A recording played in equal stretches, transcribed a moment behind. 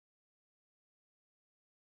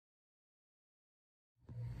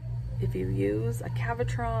if you use a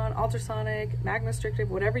Cavitron, ultrasonic, magnestrictive,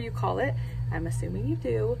 whatever you call it, I'm assuming you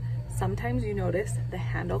do, sometimes you notice the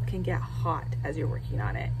handle can get hot as you're working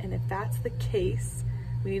on it. And if that's the case,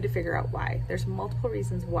 we need to figure out why. There's multiple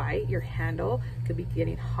reasons why your handle could be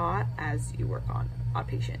getting hot as you work on a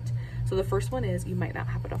patient. So the first one is you might not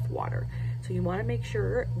have enough water. So you wanna make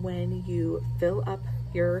sure when you fill up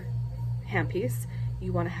your handpiece,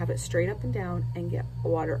 you wanna have it straight up and down and get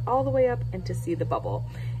water all the way up and to see the bubble.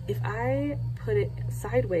 If I put it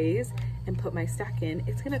sideways and put my stack in,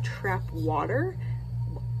 it's gonna trap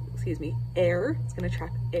air. It's gonna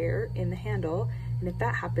trap air in the handle. And if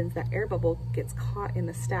that happens, that air bubble gets caught in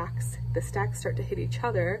the stacks start to hit each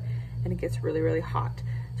other and it gets really, really hot.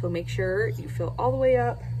 So make sure you fill all the way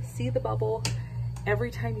up, see the bubble. Every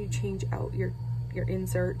time you change out your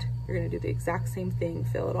insert, you're gonna do the exact same thing.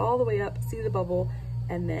 Fill it all the way up, see the bubble,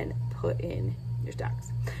 and then put in your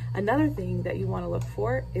stacks. Another thing that you wanna look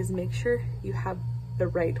for is make sure you have the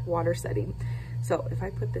right water setting. So if I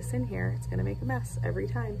put this in here, it's gonna make a mess every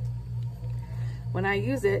time. When I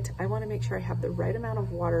use it, I wanna make sure I have the right amount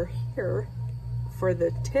of water here for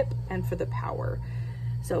the tip and for the power.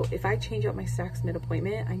 So if I change out my stacks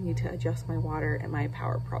mid-appointment, I need to adjust my water and my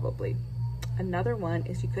power probably. Another one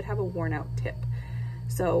is you could have a worn out tip.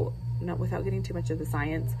 So without getting too much of the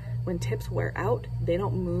science, when tips wear out, they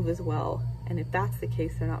don't move as well. And if that's the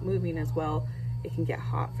case, they're not moving as well, it can get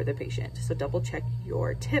hot for the patient. So double check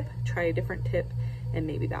your tip, try a different tip, and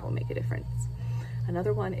maybe that will make a difference.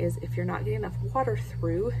 Another one is if you're not getting enough water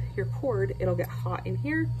through your cord, it'll get hot in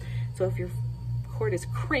here. So if your cord is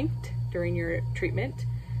crinked during your treatment,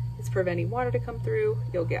 it's preventing water to come through,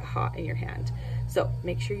 you'll get hot in your hand. So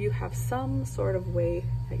make sure you have some sort of way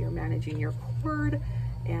that you're managing your cord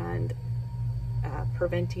and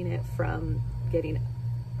preventing it from getting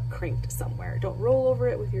crinked somewhere. Don't roll over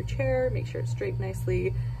it with your chair, make sure it's draped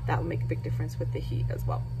nicely. That will make a big difference with the heat as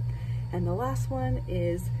well. And the last one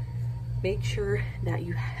is make sure that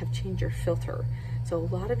you have changed your filter. So a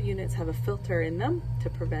lot of units have a filter in them to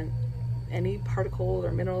prevent any particles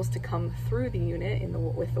or minerals to come through the unit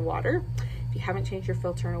with the water. If you haven't changed your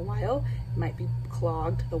filter in a while, it might be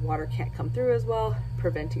clogged. The water can't come through as well,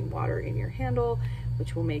 preventing water in your handle,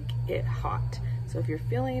 which will make it hot. So if you're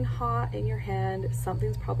feeling hot in your hand,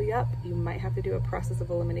 something's probably up. You might have to do a process of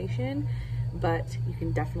elimination, but you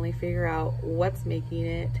can definitely figure out what's making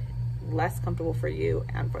it less comfortable for you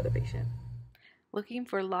and for the patient. Looking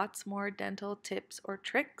for lots more dental tips or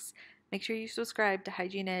tricks? Make sure you subscribe to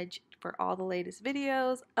Hygiene Edge for all the latest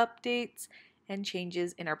videos, updates, and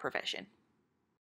changes in our profession.